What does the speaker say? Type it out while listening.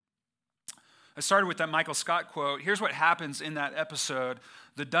started with that Michael Scott quote. Here's what happens in that episode.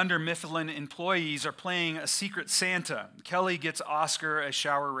 The Dunder Mifflin employees are playing a Secret Santa. Kelly gets Oscar a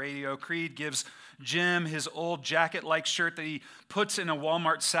shower radio. Creed gives Jim his old jacket-like shirt that he puts in a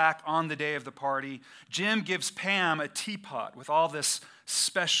Walmart sack on the day of the party. Jim gives Pam a teapot with all this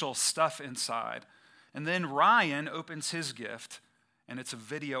special stuff inside. And then Ryan opens his gift, and it's a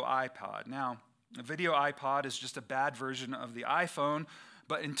video iPod. Now, a video iPod is just a bad version of the iPhone,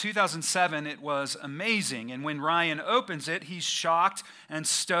 but in 2007, it was amazing. And when Ryan opens it, he's shocked and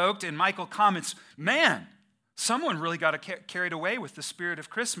stoked. And Michael comments, "Man, someone really got carried away with the spirit of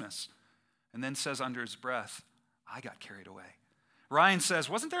Christmas." And then says under his breath, "I got carried away." Ryan says,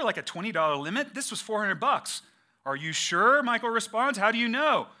 "Wasn't there like a $20 limit? This was $400. "Are you sure?" Michael responds. "How do you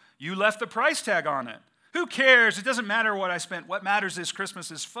know? You left the price tag on it." "Who cares? It doesn't matter what I spent. What matters is Christmas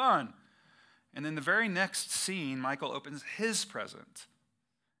is fun." And then the very next scene, Michael opens his present.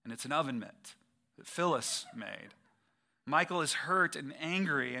 And it's an oven mitt that Phyllis made. Michael is hurt and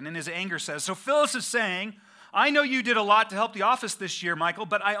angry, and in his anger says, "So Phyllis is saying, I know you did a lot to help the office this year, Michael,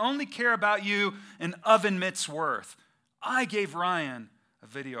 but I only care about you an oven mitt's worth. I gave Ryan a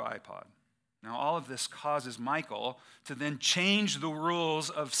video iPod." Now, all of this causes Michael to then change the rules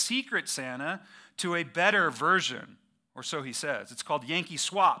of Secret Santa to a better version, or so he says. It's called Yankee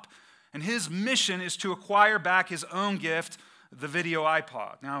Swap, and his mission is to acquire back his own gift, the video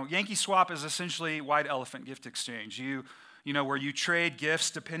iPod. Now, Yankee Swap is essentially white elephant gift exchange. You know, where you trade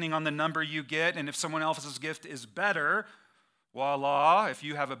gifts depending on the number you get, and if someone else's gift is better, voila, if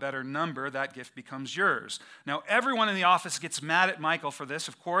you have a better number, that gift becomes yours. Now, everyone in the office gets mad at Michael for this,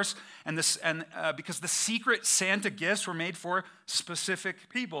 of course, because the Secret Santa gifts were made for specific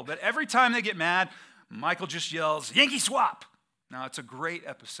people. But every time they get mad, Michael just yells, "Yankee Swap!" Now, it's a great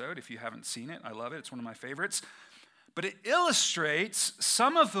episode if you haven't seen it. I love it. It's one of my favorites. But it illustrates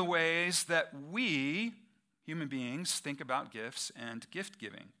some of the ways that we, human beings, think about gifts and gift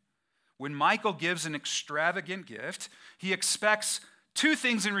giving. When Michael gives an extravagant gift, he expects two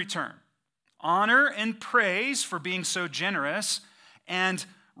things in return: honor and praise for being so generous, and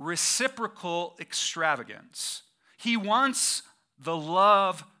reciprocal extravagance. He wants the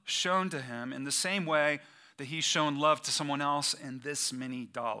love shown to him in the same way that he's shown love to someone else in this many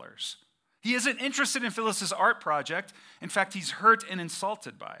dollars. He isn't interested in Phyllis's art project. In fact, he's hurt and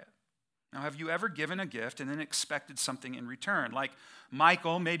insulted by it. Now, have you ever given a gift and then expected something in return? Like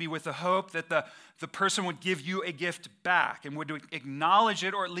Michael, maybe with the hope that the person would give you a gift back and would acknowledge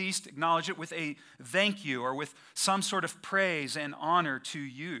it, or at least acknowledge it with a thank you or with some sort of praise and honor to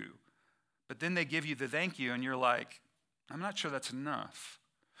you. But then they give you the thank you and you're like, "I'm not sure that's enough."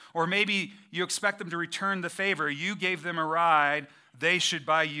 Or maybe you expect them to return the favor. You gave them a ride, they should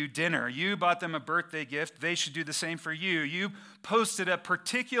buy you dinner. You bought them a birthday gift, they should do the same for you. You posted a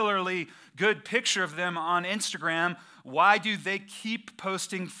particularly good picture of them on Instagram. Why do they keep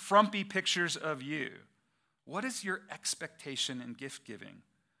posting frumpy pictures of you? What is your expectation in gift giving?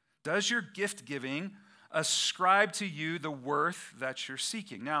 Does your gift giving ascribe to you the worth that you're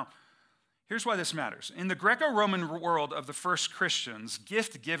seeking? Now, here's why this matters. In the Greco-Roman world of the first Christians,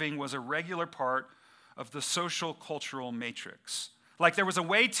 gift giving was a regular part of the social cultural matrix. Like there was a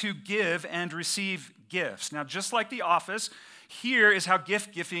way to give and receive gifts. Now, just like the office, here is how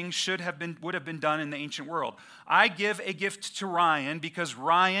gift giving would have been done in the ancient world. I give a gift to Ryan because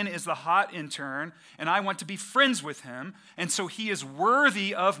Ryan is the hot intern and I want to be friends with him, and so he is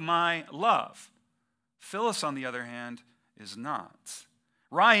worthy of my love. Phyllis, on the other hand, is not.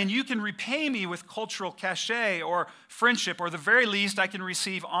 Ryan, you can repay me with cultural cachet or friendship, or the very least I can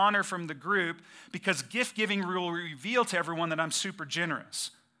receive honor from the group because gift giving will reveal to everyone that I'm super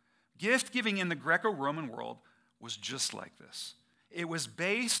generous. Gift giving in the Greco-Roman world was just like this. It was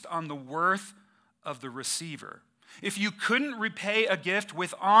based on the worth of the receiver. If you couldn't repay a gift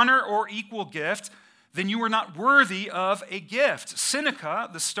with honor or equal gift, then you were not worthy of a gift. Seneca,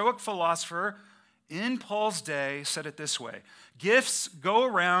 the Stoic philosopher, in Paul's day said it this way: gifts go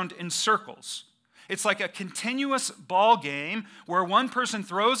around in circles. It's like a continuous ball game where one person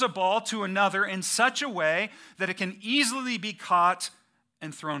throws a ball to another in such a way that it can easily be caught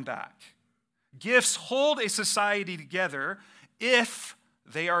and thrown back. Gifts hold a society together if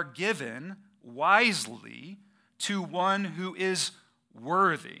they are given wisely to one who is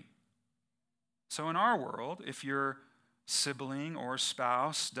worthy. So in our world, if your sibling or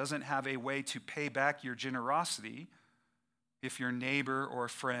spouse doesn't have a way to pay back your generosity, if your neighbor or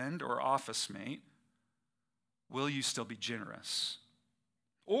friend or office mate, will you still be generous?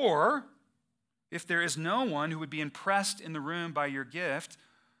 Or if there is no one who would be impressed in the room by your gift,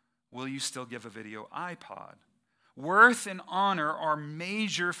 will you still give a video iPod? Worth and honor are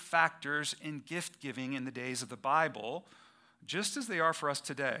major factors in gift giving in the days of the Bible, just as they are for us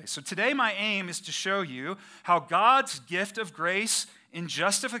today. So today my aim is to show you how God's gift of grace in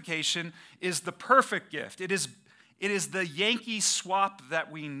justification is the perfect gift. It is the Yankee Swap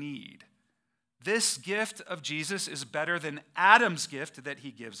that we need. This gift of Jesus is better than Adam's gift that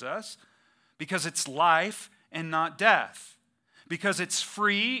he gives us because it's life and not death, because it's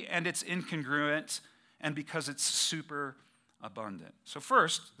free and it's incongruent, and because it's super abundant. So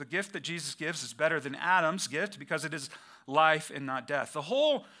first, the gift that Jesus gives is better than Adam's gift because it is life and not death. The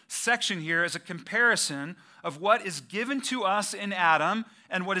whole section here is a comparison of what is given to us in Adam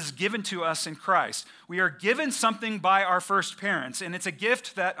and what is given to us in Christ. We are given something by our first parents, and it's a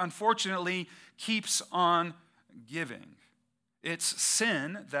gift that unfortunately keeps on giving. It's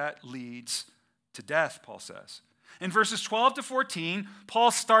sin that leads to death, Paul says. In verses 12 to 14,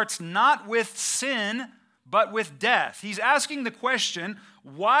 Paul starts not with sin, but with death. He's asking the question,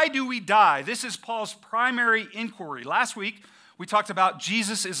 why do we die? This is Paul's primary inquiry. Last week, we talked about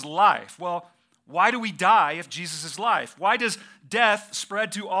Jesus is life. Well, why do we die if Jesus is life? Why does death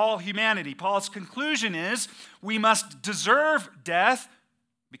spread to all humanity? Paul's conclusion is we must deserve death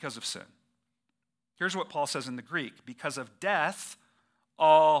because of sin. Here's what Paul says in the Greek. Because of death,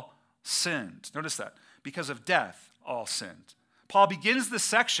 all sinned. Notice that. Because of death, all sinned. Paul begins this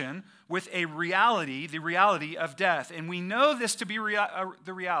section with a reality, the reality of death. And we know this to be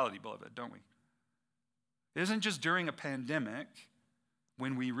the reality, beloved, don't we? It isn't just during a pandemic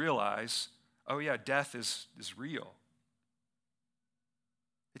when we realize, oh yeah, death is real.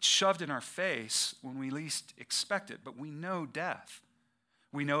 It's shoved in our face when we least expect it, but we know death.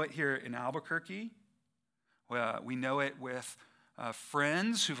 We know it here in Albuquerque. We know it with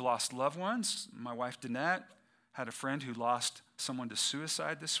friends who've lost loved ones. My wife, Danette, had a friend who lost someone to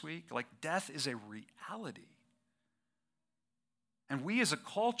suicide this week. Like, death is a reality. And we as a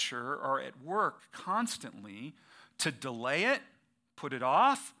culture are at work constantly to delay it, put it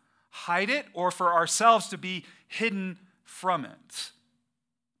off, hide it, or for ourselves to be hidden from it.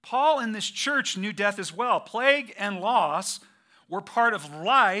 Paul in this church knew death as well. Plague and loss were part of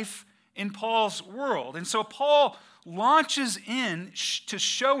life in Paul's world. And so Paul launches in to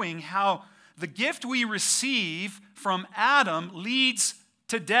showing how the gift we receive from Adam leads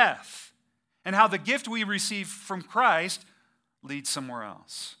to death, and how the gift we receive from Christ leads somewhere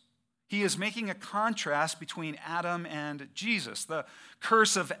else. He is making a contrast between Adam and Jesus. The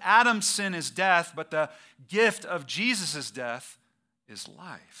curse of Adam's sin is death, but the gift of Jesus' death is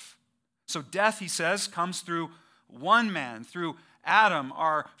life. So death, he says, comes through one man, through Adam,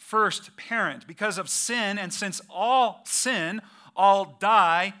 our first parent. Because of sin, and since all sin, all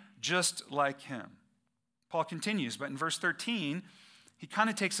die just like him. Paul continues, but in verse 13, he kind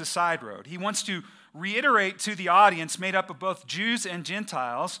of takes a side road. He wants to reiterate to the audience made up of both Jews and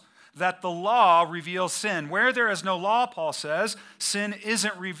Gentiles that the law reveals sin. Where there is no law, Paul says, sin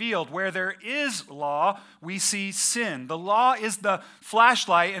isn't revealed. Where there is law, we see sin. The law is the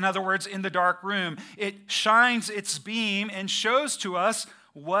flashlight, in other words, in the dark room. It shines its beam and shows to us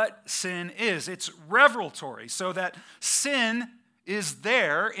what sin is. It's revelatory, so that sin is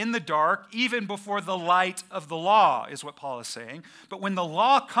there in the dark even before the light of the law, is what Paul is saying. But when the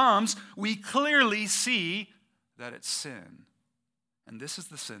law comes, we clearly see that it's sin. And this is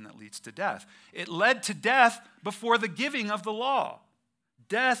the sin that leads to death. It led to death before the giving of the law.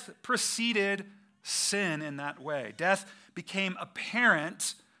 Death preceded sin in that way. Death became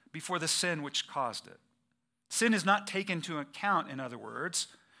apparent before the sin which caused it. Sin is not taken into account, in other words,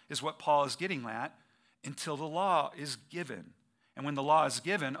 is what Paul is getting at, until the law is given. And when the law is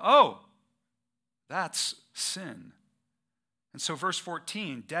given, that's sin. And so verse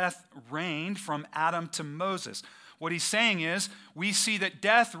 14, death reigned from Adam to Moses. What he's saying is, we see that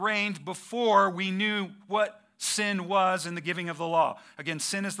death reigned before we knew what sin was in the giving of the law. Again,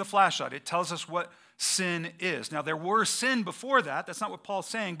 sin is the flashlight. It tells us what sin is. Now, there were sin before that. That's not what Paul's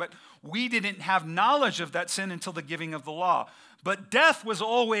saying, but we didn't have knowledge of that sin until the giving of the law. But death was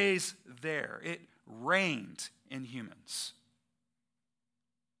always there. It reigned in humans.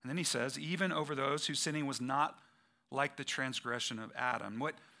 And then he says, even over those whose sinning was not like the transgression of Adam.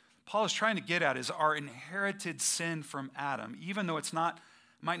 What Paul is trying to get at is our inherited sin from Adam, even though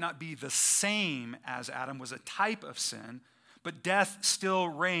might not be the same as Adam, was a type of sin, but death still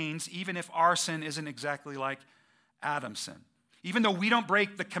reigns, even if our sin isn't exactly like Adam's sin. Even though we don't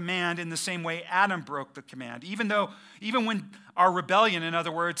break the command in the same way Adam broke the command, even when our rebellion, in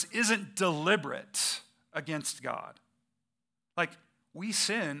other words, isn't deliberate against God. Like, we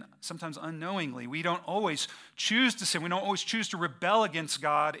sin sometimes unknowingly. We don't always choose to sin. We don't always choose to rebel against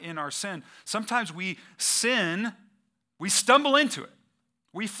God in our sin. Sometimes we sin, we stumble into it.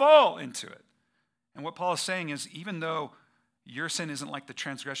 We fall into it. And what Paul is saying is, even though your sin isn't like the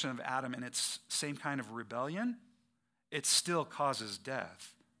transgression of Adam and its same kind of rebellion, it still causes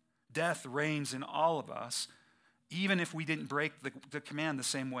death. Death reigns in all of us, even if we didn't break the command the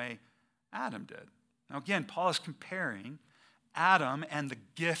same way Adam did. Now again, Paul is comparing Adam and the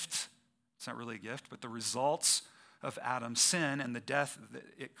gift, it's not really a gift, but the results of Adam's sin and the death that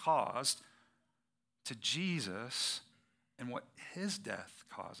it caused, to Jesus and what his death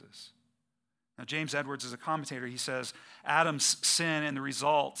causes. Now, James Edwards is a commentator. He says, Adam's sin and the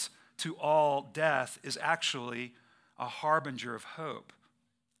result to all death is actually a harbinger of hope.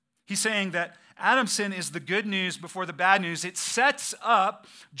 He's saying that Adam's sin is the good news before the bad news. It sets up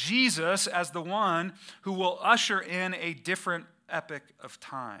Jesus as the one who will usher in a different epoch of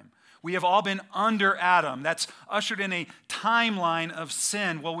time. We have all been under Adam. That's ushered in a timeline of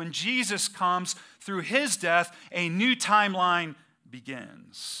sin. Well, when Jesus comes through his death, a new timeline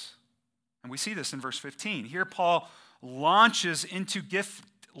begins. And we see this in verse 15. Here Paul launches into gift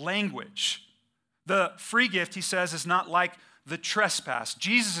language. The free gift, he says, is not like the trespass.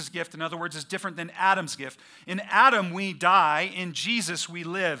 Jesus' gift, in other words, is different than Adam's gift. In Adam we die, in Jesus we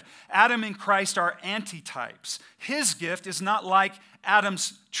live. Adam and Christ are antitypes. His gift is not like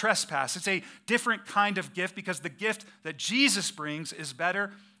Adam's trespass. It's a different kind of gift because the gift that Jesus brings is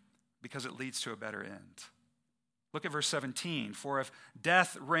better because it leads to a better end. Look at verse 17. For if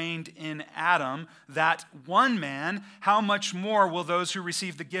death reigned in Adam, that one man, how much more will those who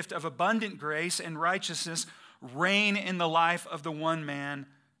receive the gift of abundant grace and righteousness reign in the life of the one man,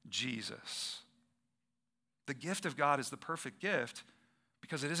 Jesus? The gift of God is the perfect gift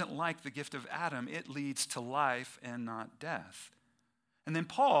because it isn't like the gift of Adam. It leads to life and not death. And then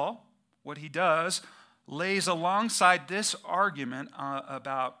Paul, what he does, lays alongside this argument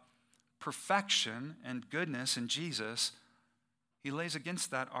about perfection and goodness in Jesus, he lays against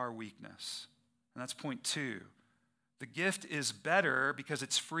that our weakness. And that's point 2. The gift is better because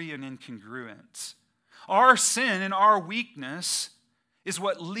it's free and incongruent. Our sin and our weakness is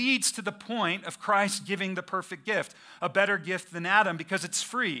what leads to the point of Christ giving the perfect gift, a better gift than Adam because it's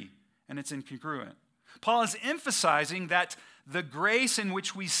free and it's incongruent. Paul is emphasizing that the grace in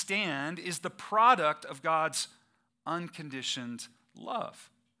which we stand is the product of God's unconditioned love.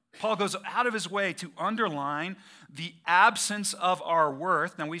 Paul goes out of his way to underline the absence of our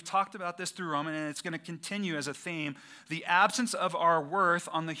worth. Now, we've talked about this through Romans, and it's going to continue as a theme. The absence of our worth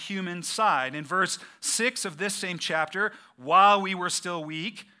on the human side. In verse 6 of this same chapter, while we were still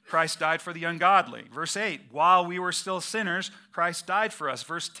weak, Christ died for the ungodly. Verse 8, while we were still sinners, Christ died for us.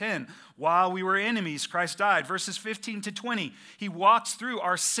 Verse 10, while we were enemies, Christ died. Verses 15 to 20, he walks through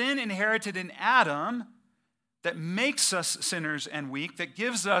our sin inherited in Adam that makes us sinners and weak, that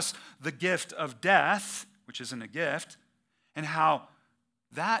gives us the gift of death, which isn't a gift, and how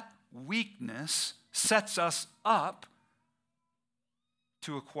that weakness sets us up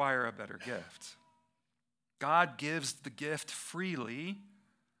to acquire a better gift. God gives the gift freely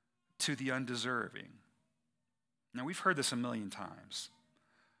to the undeserving. Now, we've heard this a million times,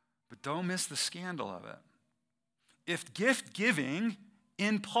 but don't miss the scandal of it. If gift giving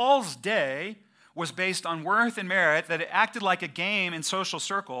in Paul's day was based on worth and merit, that it acted like a game in social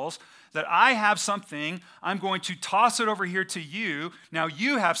circles, that I have something, I'm going to toss it over here to you, now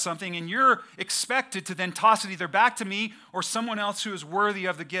you have something, and you're expected to then toss it either back to me or someone else who is worthy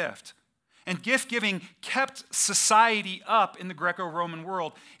of the gift. And gift giving kept society up in the Greco-Roman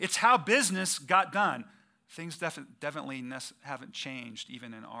world. It's how business got done. Things definitely haven't changed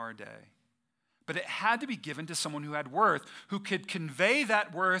even in our day. But it had to be given to someone who had worth, who could convey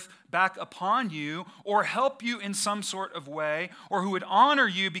that worth back upon you or help you in some sort of way, or who would honor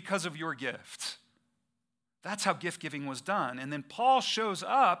you because of your gift. That's how gift giving was done. And then Paul shows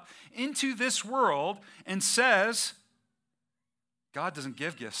up into this world and says, God doesn't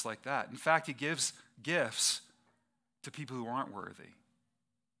give gifts like that. In fact, he gives gifts to people who aren't worthy.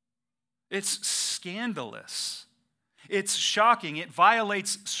 It's scandalous. It's shocking. It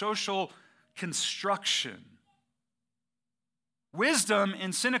violates social construction. Wisdom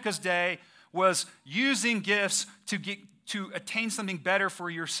in Seneca's day was using gifts to attain something better for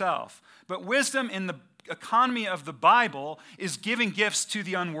yourself. But wisdom in the economy of the Bible is giving gifts to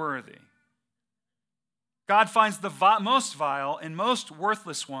the unworthy. God finds the most vile and most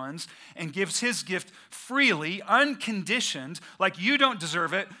worthless ones and gives his gift freely, unconditioned, like you don't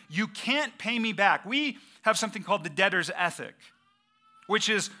deserve it, you can't pay me back. We have something called the debtor's ethic, which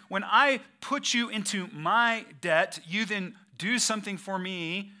is when I put you into my debt, you then do something for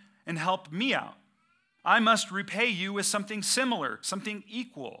me and help me out. I must repay you with something similar, something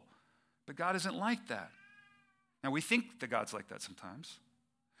equal. But God isn't like that. Now, we think that God's like that sometimes.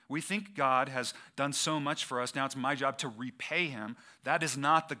 We think God has done so much for us, now it's my job to repay him. That is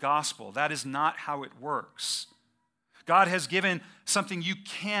not the gospel. That is not how it works. God has given something you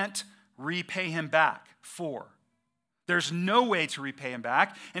can't repay him back for. There's no way to repay him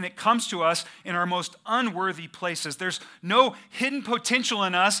back, and it comes to us in our most unworthy places. There's no hidden potential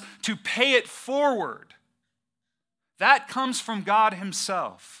in us to pay it forward. That comes from God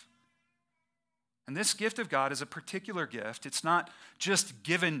himself. And this gift of God is a particular gift. It's not just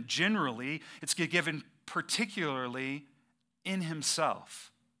given generally, it's given particularly in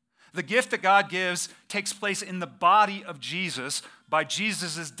himself. The gift that God gives takes place in the body of Jesus by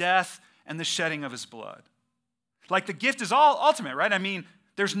Jesus' death and the shedding of his blood. Like the gift is all ultimate, right? I mean,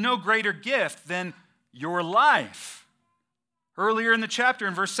 there's no greater gift than your life. Earlier in the chapter,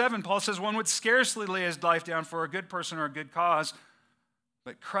 in verse 7, Paul says, one would scarcely lay his life down for a good person or a good cause,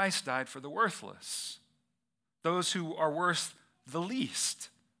 but Christ died for the worthless, those who are worth the least.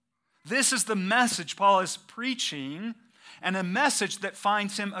 This is the message Paul is preaching, and a message that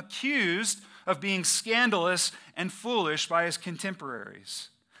finds him accused of being scandalous and foolish by his contemporaries.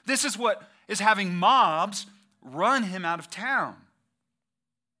 This is what is having mobs run him out of town.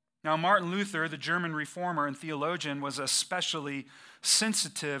 Now, Martin Luther, the German reformer and theologian, was especially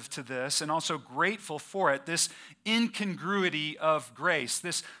sensitive to this and also grateful for it, this incongruity of grace,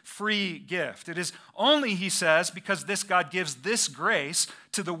 this free gift. It is only, he says, because this God gives this grace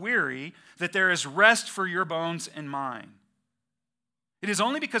to the weary that there is rest for your bones and mine. It is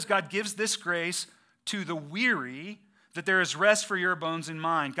only because God gives this grace to the weary that there is rest for your bones and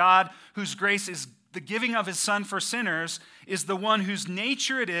mine. God, whose grace is the giving of his Son for sinners, is the one whose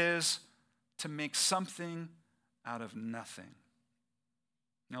nature it is to make something out of nothing.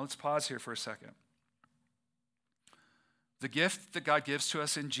 Now let's pause here for a second. The gift that God gives to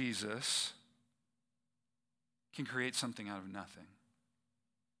us in Jesus can create something out of nothing.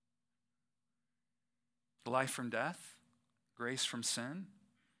 Life from death, grace from sin,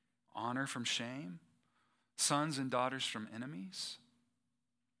 honor from shame, sons and daughters from enemies.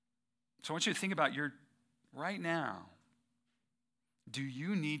 So I want you to think about right now, do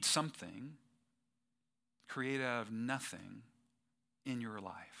you need something created out of nothing in your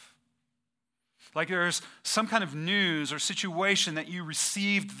life? Like there's some kind of news or situation that you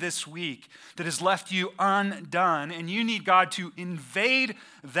received this week that has left you undone, and you need God to invade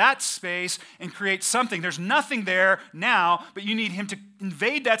that space and create something. There's nothing there now, but you need him to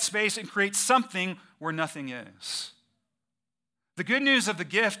invade that space and create something where nothing is. The good news of the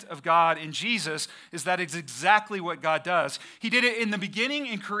gift of God in Jesus is that it's exactly what God does. He did it in the beginning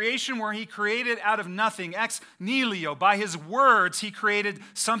in creation where he created out of nothing, ex nihilo. By his words, he created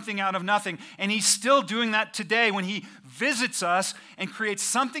something out of nothing. And he's still doing that today when he visits us and creates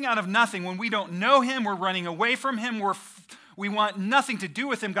something out of nothing. When we don't know him, we're running away from him, we want nothing to do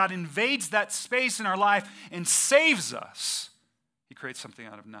with him. God invades that space in our life and saves us. He creates something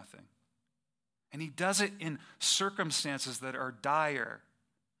out of nothing. And he does it in circumstances that are dire,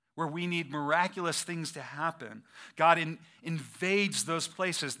 where we need miraculous things to happen. God invades those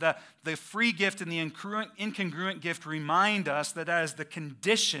places. The free gift and the incongruent gift remind us that is the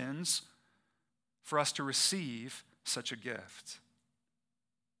conditions for us to receive such a gift.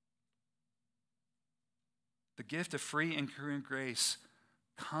 The gift of free and incongruent grace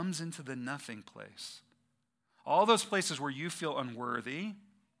comes into the nothing place. All those places where you feel unworthy,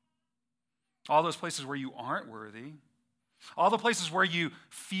 all those places where you aren't worthy, all the places where you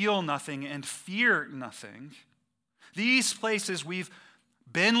feel nothing and fear nothing, these places we've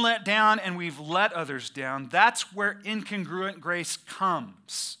been let down and we've let others down. That's where incongruent grace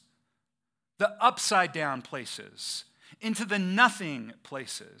comes. The upside down places, into the nothing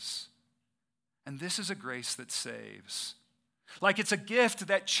places. And this is a grace that saves. Like it's a gift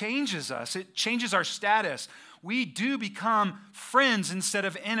that changes us. It changes our status. We do become friends instead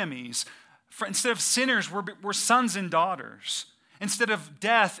of enemies. Instead of sinners, we're sons and daughters. Instead of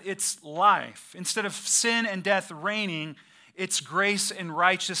death, it's life. Instead of sin and death reigning, it's grace and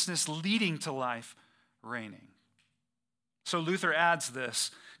righteousness leading to life reigning. So Luther adds this: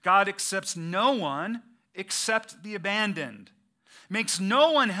 God accepts no one except the abandoned, makes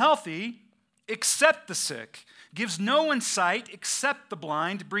no one healthy except the sick, gives no one sight except the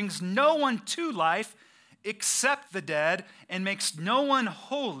blind, brings no one to life except the dead, and makes no one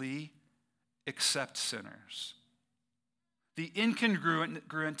holy except sinners. The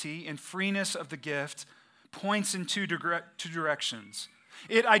incongruity and freeness of the gift points in two directions.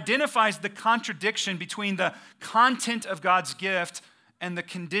 It identifies the contradiction between the content of God's gift and the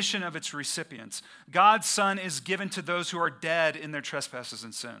condition of its recipients. God's Son is given to those who are dead in their trespasses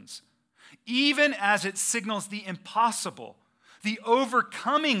and sins, even as it signals the impossible, the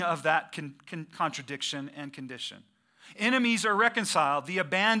overcoming of that contradiction and condition. Enemies are reconciled, the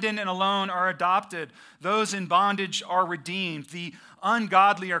abandoned and alone are adopted, those in bondage are redeemed, the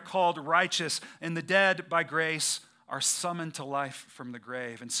ungodly are called righteous, and the dead by grace are summoned to life from the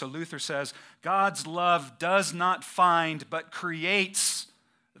grave. And so Luther says, God's love does not find, but creates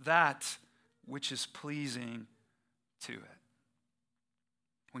that which is pleasing to it.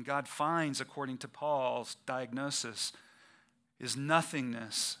 When God finds, according to Paul's diagnosis, is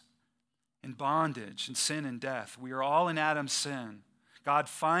nothingness and bondage and sin and death. We are all in Adam's sin. God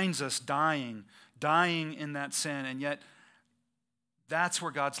finds us dying in that sin, and yet that's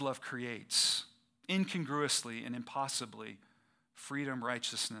where God's love creates, incongruously and impossibly, freedom,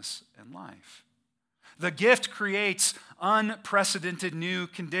 righteousness, and life. The gift creates unprecedented new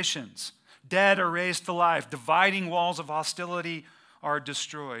conditions. Dead are raised to life. Dividing walls of hostility are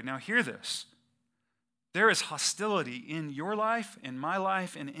destroyed. Now hear this. There is hostility in your life, in my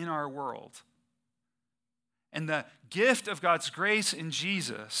life, and in our world. And the gift of God's grace in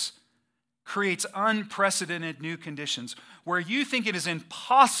Jesus creates unprecedented new conditions where you think it is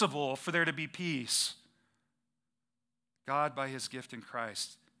impossible for there to be peace. God, by his gift in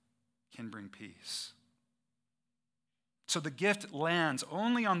Christ, can bring peace. So the gift lands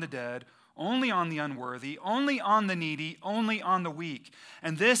only on the dead, only on the unworthy, only on the needy, only on the weak.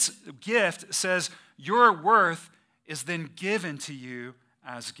 And this gift says your worth is then given to you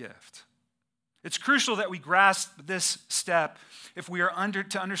as gift. It's crucial that we grasp this step if we are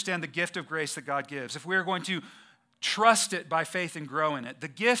to understand the gift of grace that God gives, if we are going to trust it by faith and grow in it. The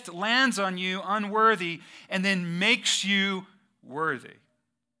gift lands on you unworthy and then makes you worthy.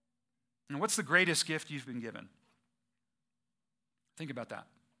 And what's the greatest gift you've been given? Think about that.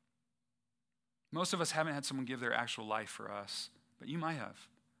 Most of us haven't had someone give their actual life for us, but you might have.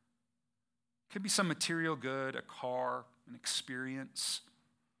 It could be some material good, a car, an experience,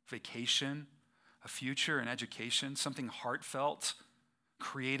 vacation, a future, an education, something heartfelt,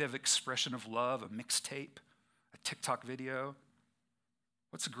 creative expression of love, a mixtape, a TikTok video.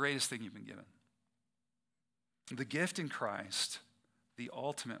 What's the greatest thing you've been given? The gift in Christ, the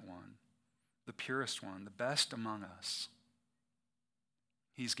ultimate one, the purest one, the best among us,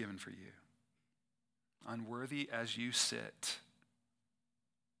 he's given for you. Unworthy as you sit,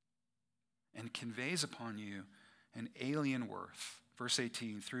 and conveys upon you an alien worth. Verse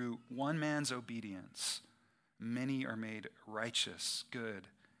 18, through one man's obedience, many are made righteous, good,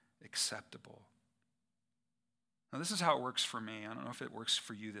 acceptable. Now, this is how it works for me. I don't know if it works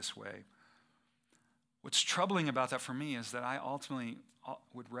for you this way. What's troubling about that for me is that I ultimately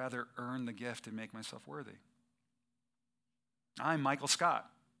would rather earn the gift and make myself worthy. I'm Michael Scott.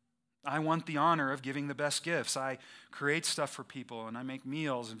 I want the honor of giving the best gifts. I create stuff for people, and I make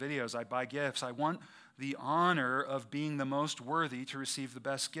meals and videos. I buy gifts. I want the honor of being the most worthy to receive the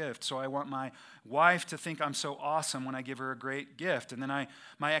best gift. So I want my wife to think I'm so awesome when I give her a great gift. And then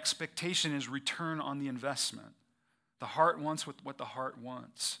my expectation is return on the investment. The heart wants what the heart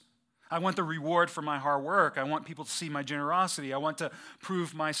wants. I want the reward for my hard work. I want people to see my generosity. I want to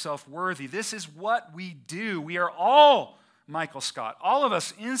prove myself worthy. This is what we do. We are all Michael Scott. All of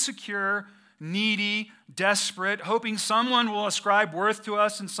us insecure, needy, desperate, hoping someone will ascribe worth to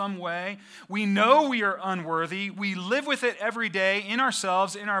us in some way. We know we are unworthy. We live with it every day in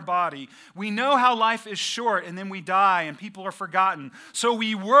ourselves, in our body. We know how life is short and then we die and people are forgotten. So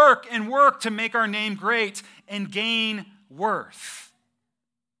we work and work to make our name great and gain worth.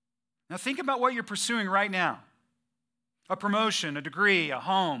 Now think about what you're pursuing right now. A promotion, a degree, a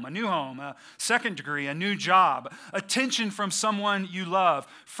home, a new home, a second degree, a new job, attention from someone you love,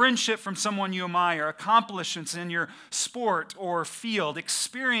 friendship from someone you admire, accomplishments in your sport or field,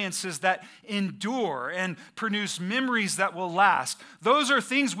 experiences that endure and produce memories that will last. Those are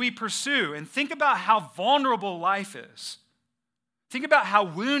things we pursue. And think about how vulnerable life is. Think about how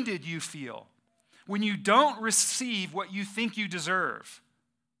wounded you feel when you don't receive what you think you deserve.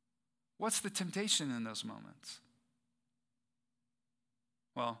 What's the temptation in those moments?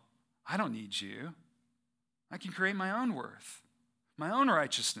 Well, I don't need you. I can create my own worth, my own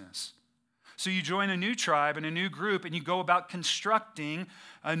righteousness. So you join a new tribe and a new group, and you go about constructing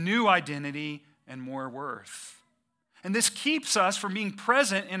a new identity and more worth. And this keeps us from being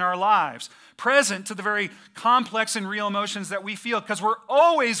present in our lives, present to the very complex and real emotions that we feel, because we're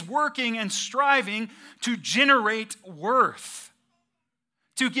always working and striving to generate worth,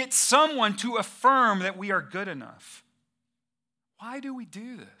 to get someone to affirm that we are good enough. Why do we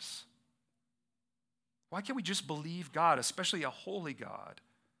do this? Why can't we just believe God, especially a holy God,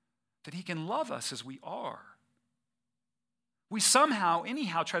 that he can love us as we are? We somehow,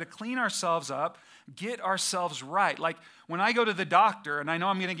 anyhow, try to clean ourselves up, get ourselves right. Like when I go to the doctor and I know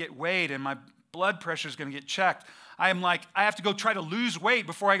I'm going to get weighed and my blood pressure is going to get checked, I'm like, I have to go try to lose weight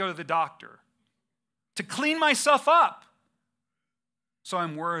before I go to the doctor to clean myself up so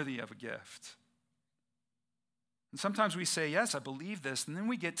I'm worthy of a gift. And sometimes we say, yes, I believe this, and then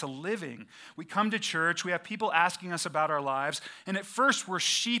we get to living. We come to church, we have people asking us about our lives, and at first we're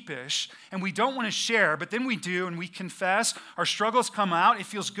sheepish, and we don't want to share, but then we do, and we confess. Our struggles come out. It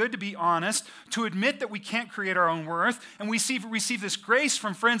feels good to be honest, to admit that we can't create our own worth, and we receive this grace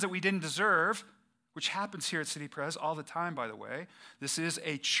from friends that we didn't deserve, which happens here at City Pres all the time, by the way. This is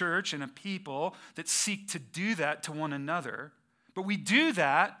a church and a people that seek to do that to one another. But we do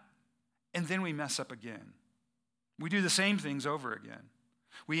that, and then we mess up again. We do the same things over again.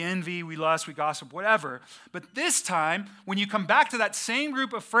 We envy, we lust, we gossip, whatever. But this time, when you come back to that same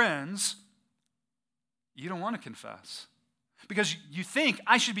group of friends, you don't want to confess. Because you think,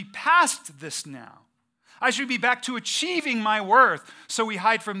 I should be past this now. I should be back to achieving my worth. So we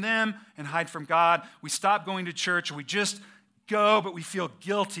hide from them and hide from God. We stop going to church. We just go, but we feel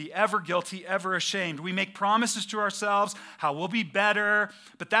guilty, ever ashamed. We make promises to ourselves how we'll be better,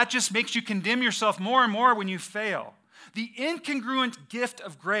 but that just makes you condemn yourself more and more when you fail. The incongruent gift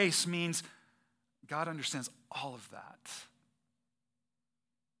of grace means God understands all of that,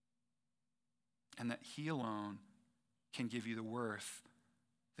 and that he alone can give you the worth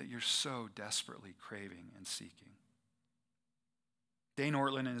that you're so desperately craving and seeking. Dane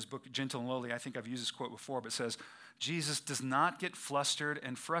Ortland, in his book, Gentle and Lowly, I think I've used this quote before, but says, Jesus does not get flustered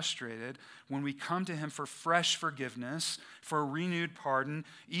and frustrated when we come to him for fresh forgiveness, for a renewed pardon,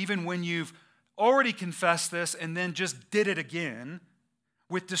 even when you've already confessed this and then just did it again,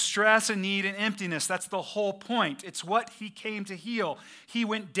 with distress and need and emptiness. That's the whole point. It's what he came to heal. He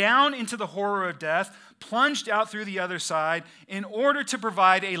went down into the horror of death, plunged out through the other side in order to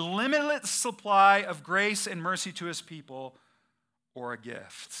provide a limitless supply of grace and mercy to his people, or a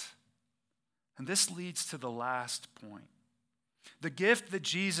gift. And this leads to the last point. The gift that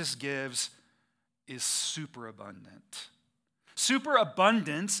Jesus gives is superabundant.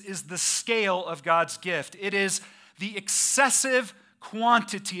 Superabundance is the scale of God's gift. It is the excessive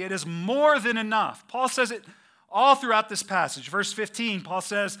quantity. It is more than enough. Paul says it all throughout this passage. Verse 15, Paul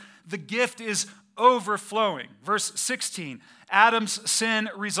says the gift is overflowing. Verse 16, Adam's sin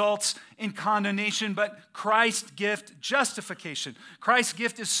results in condemnation, but Christ's gift, justification. Christ's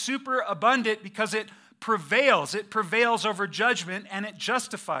gift is super abundant because it prevails. It prevails over judgment and it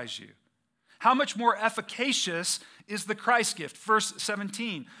justifies you. How much more efficacious is the Christ gift? Verse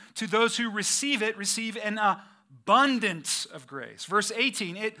 17, to those who receive it, receive an abundance of grace. Verse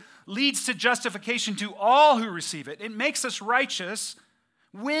 18, it leads to justification to all who receive it. It makes us righteous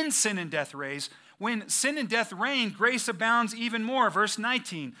when sin and death reign. When sin and death reign, grace abounds even more. Verse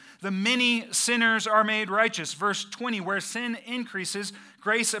 19, the many sinners are made righteous. Verse 20, where sin increases,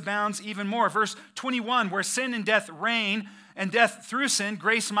 grace abounds even more. Verse 21, where sin and death reign, and death through sin,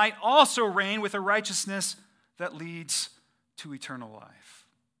 grace might also reign with a righteousness that leads to eternal life.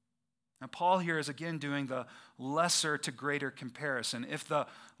 Now, Paul here is again doing the lesser to greater comparison. If the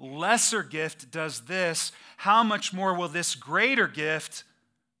lesser gift does this, how much more will this greater gift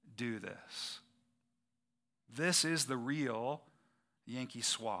do this? This is the real Yankee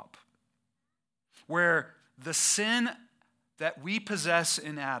Swap, where the sin that we possess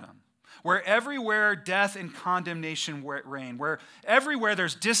in Adam, where everywhere death and condemnation reign, where everywhere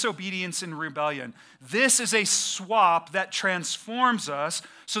there's disobedience and rebellion, this is a swap that transforms us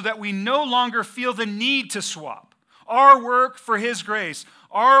so that we no longer feel the need to swap. Our work for his grace,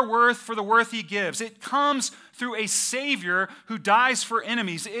 our worth for the worth he gives. It comes through a Savior who dies for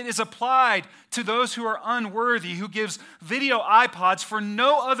enemies. It is applied to those who are unworthy, who gives video iPods for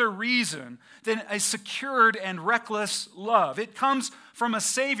no other reason than a secured and reckless love. It comes from a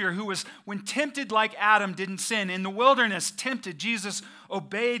Savior who was, when tempted like Adam, didn't sin. In the wilderness, tempted, Jesus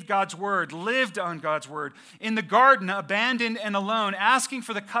obeyed God's word, lived on God's word. In the garden, abandoned and alone, asking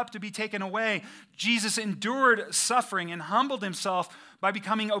for the cup to be taken away, Jesus endured suffering and humbled himself by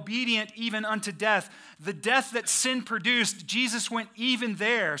becoming obedient even unto death. The death that sin produced, Jesus went even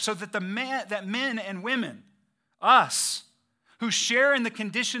there so that men and women, us, who share in the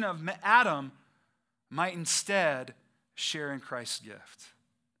condition of Adam, might instead share in Christ's gift.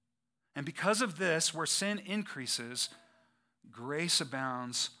 And because of this, where sin increases, grace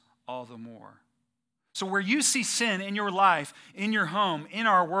abounds all the more. So where you see sin in your life, in your home, in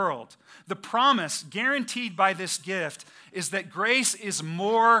our world, the promise guaranteed by this gift is that grace is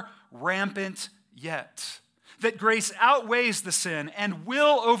more rampant yet. That grace outweighs the sin and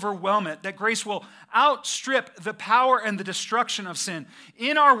will overwhelm it. That grace will outstrip the power and the destruction of sin.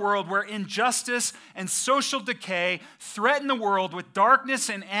 In our world where injustice and social decay threaten the world with darkness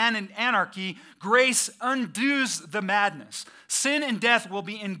and anarchy, grace undoes the madness. Sin and death will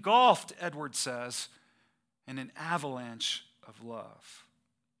be engulfed, Edwards says, in an avalanche of love.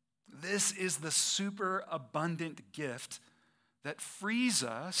 This is the super abundant gift that frees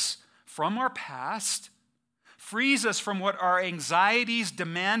us from our past, frees us from what our anxieties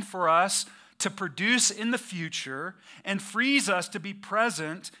demand for us to produce in the future, and frees us to be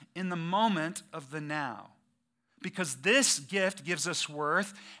present in the moment of the now. Because this gift gives us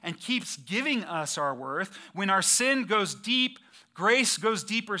worth and keeps giving us our worth. When our sin goes deep, grace goes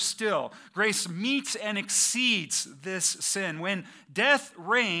deeper still. Grace meets and exceeds this sin. When death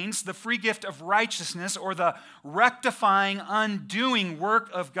reigns, the free gift of righteousness, or the rectifying, undoing work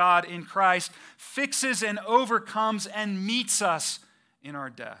of God in Christ, fixes and overcomes and meets us in our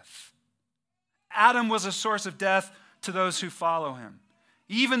death. Adam was a source of death to those who follow him,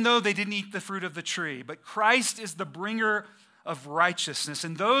 even though they didn't eat the fruit of the tree. But Christ is the bringer of righteousness,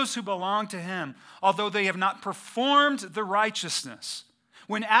 and those who belong to him, although they have not performed the righteousness.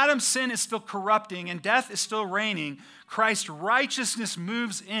 When Adam's sin is still corrupting and death is still reigning, Christ's righteousness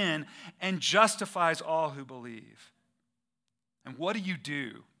moves in and justifies all who believe. And what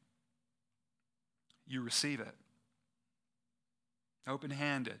do? You receive it.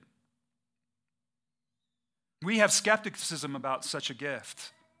 Open-handed. We have skepticism about such a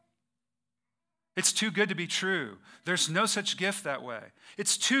gift. It's too good to be true. There's no such gift that way.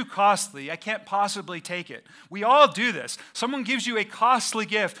 It's too costly. I can't possibly take it. We all do this. Someone gives you a costly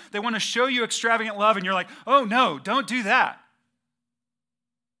gift. They want to show you extravagant love, and you're like, oh no, don't do that.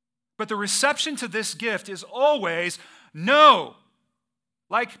 But the reception to this gift is always no.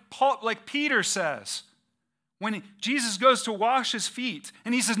 Like Peter says, when Jesus goes to wash his feet,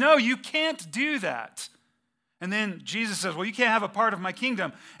 and he says, no, you can't do that. And then Jesus says, well, you can't have a part of my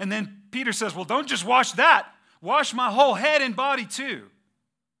kingdom. And then Peter says, well, don't just wash that. Wash my whole head and body too.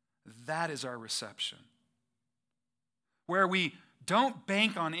 That is our reception. Where we don't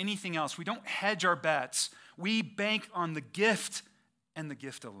bank on anything else. We don't hedge our bets. We bank on the gift and the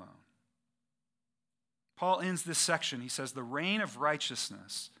gift alone. Paul ends this section. He says, the reign of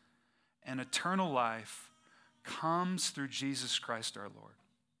righteousness and eternal life comes through Jesus Christ our Lord.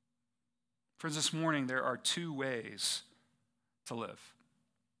 Friends, this morning there are two ways to live.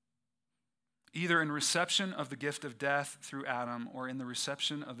 Either in reception of the gift of death through Adam, or in the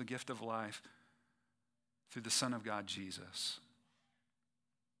reception of the gift of life through the Son of God, Jesus.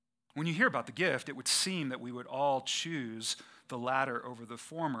 When you hear about the gift, it would seem that we would all choose the latter over the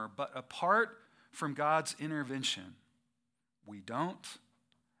former, but apart from God's intervention, we don't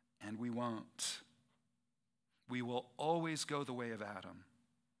and we won't. We will always go the way of Adam,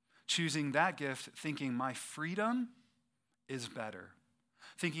 choosing that gift, thinking my freedom is better,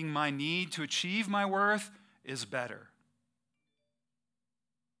 thinking my need to achieve my worth is better.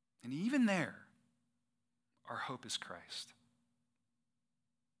 And even there, our hope is Christ.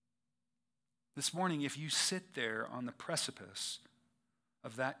 This morning, if you sit there on the precipice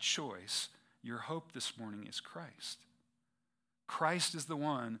of that choice, your hope this morning is Christ. Christ is the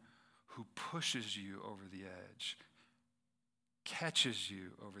one who pushes you over the edge, catches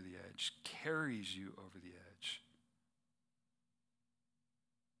you over the edge, carries you over the edge.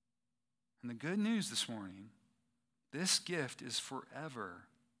 And the good news this morning, this gift is forever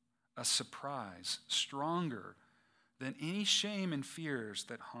a surprise, stronger than any shame and fears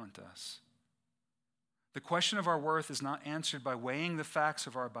that haunt us. The question of our worth is not answered by weighing the facts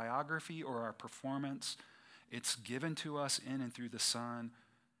of our biography or our performance. It's given to us in and through the Son,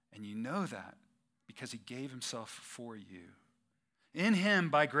 and you know that because he gave himself for you. In him,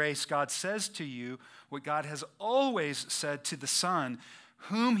 by grace, God says to you what God has always said to the Son,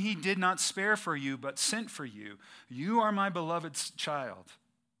 whom he did not spare for you, but sent for you. You are my beloved child,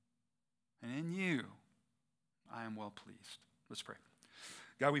 and in you I am well pleased. Let's pray.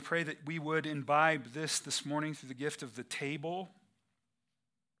 God, we pray that we would imbibe this morning through the gift of the table.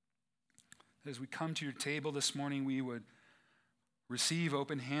 As we come to your table this morning, we would receive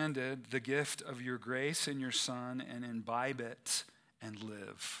open-handed the gift of your grace and your Son and imbibe it and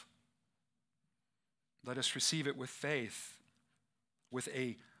live. Let us receive it with faith, with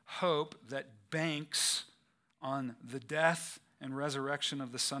a hope that banks on the death and resurrection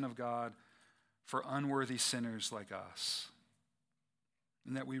of the Son of God for unworthy sinners like us.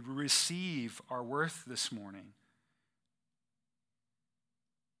 and that we receive our worth this morning.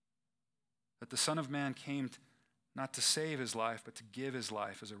 That the Son of Man came not to save his life, but to give his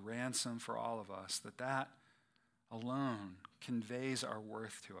life as a ransom for all of us, that alone conveys our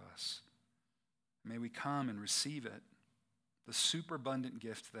worth to us. May we come and receive it, the superabundant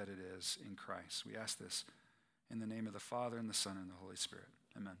gift that it is in Christ. We ask this in the name of the Father, and the Son, and the Holy Spirit.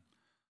 Amen.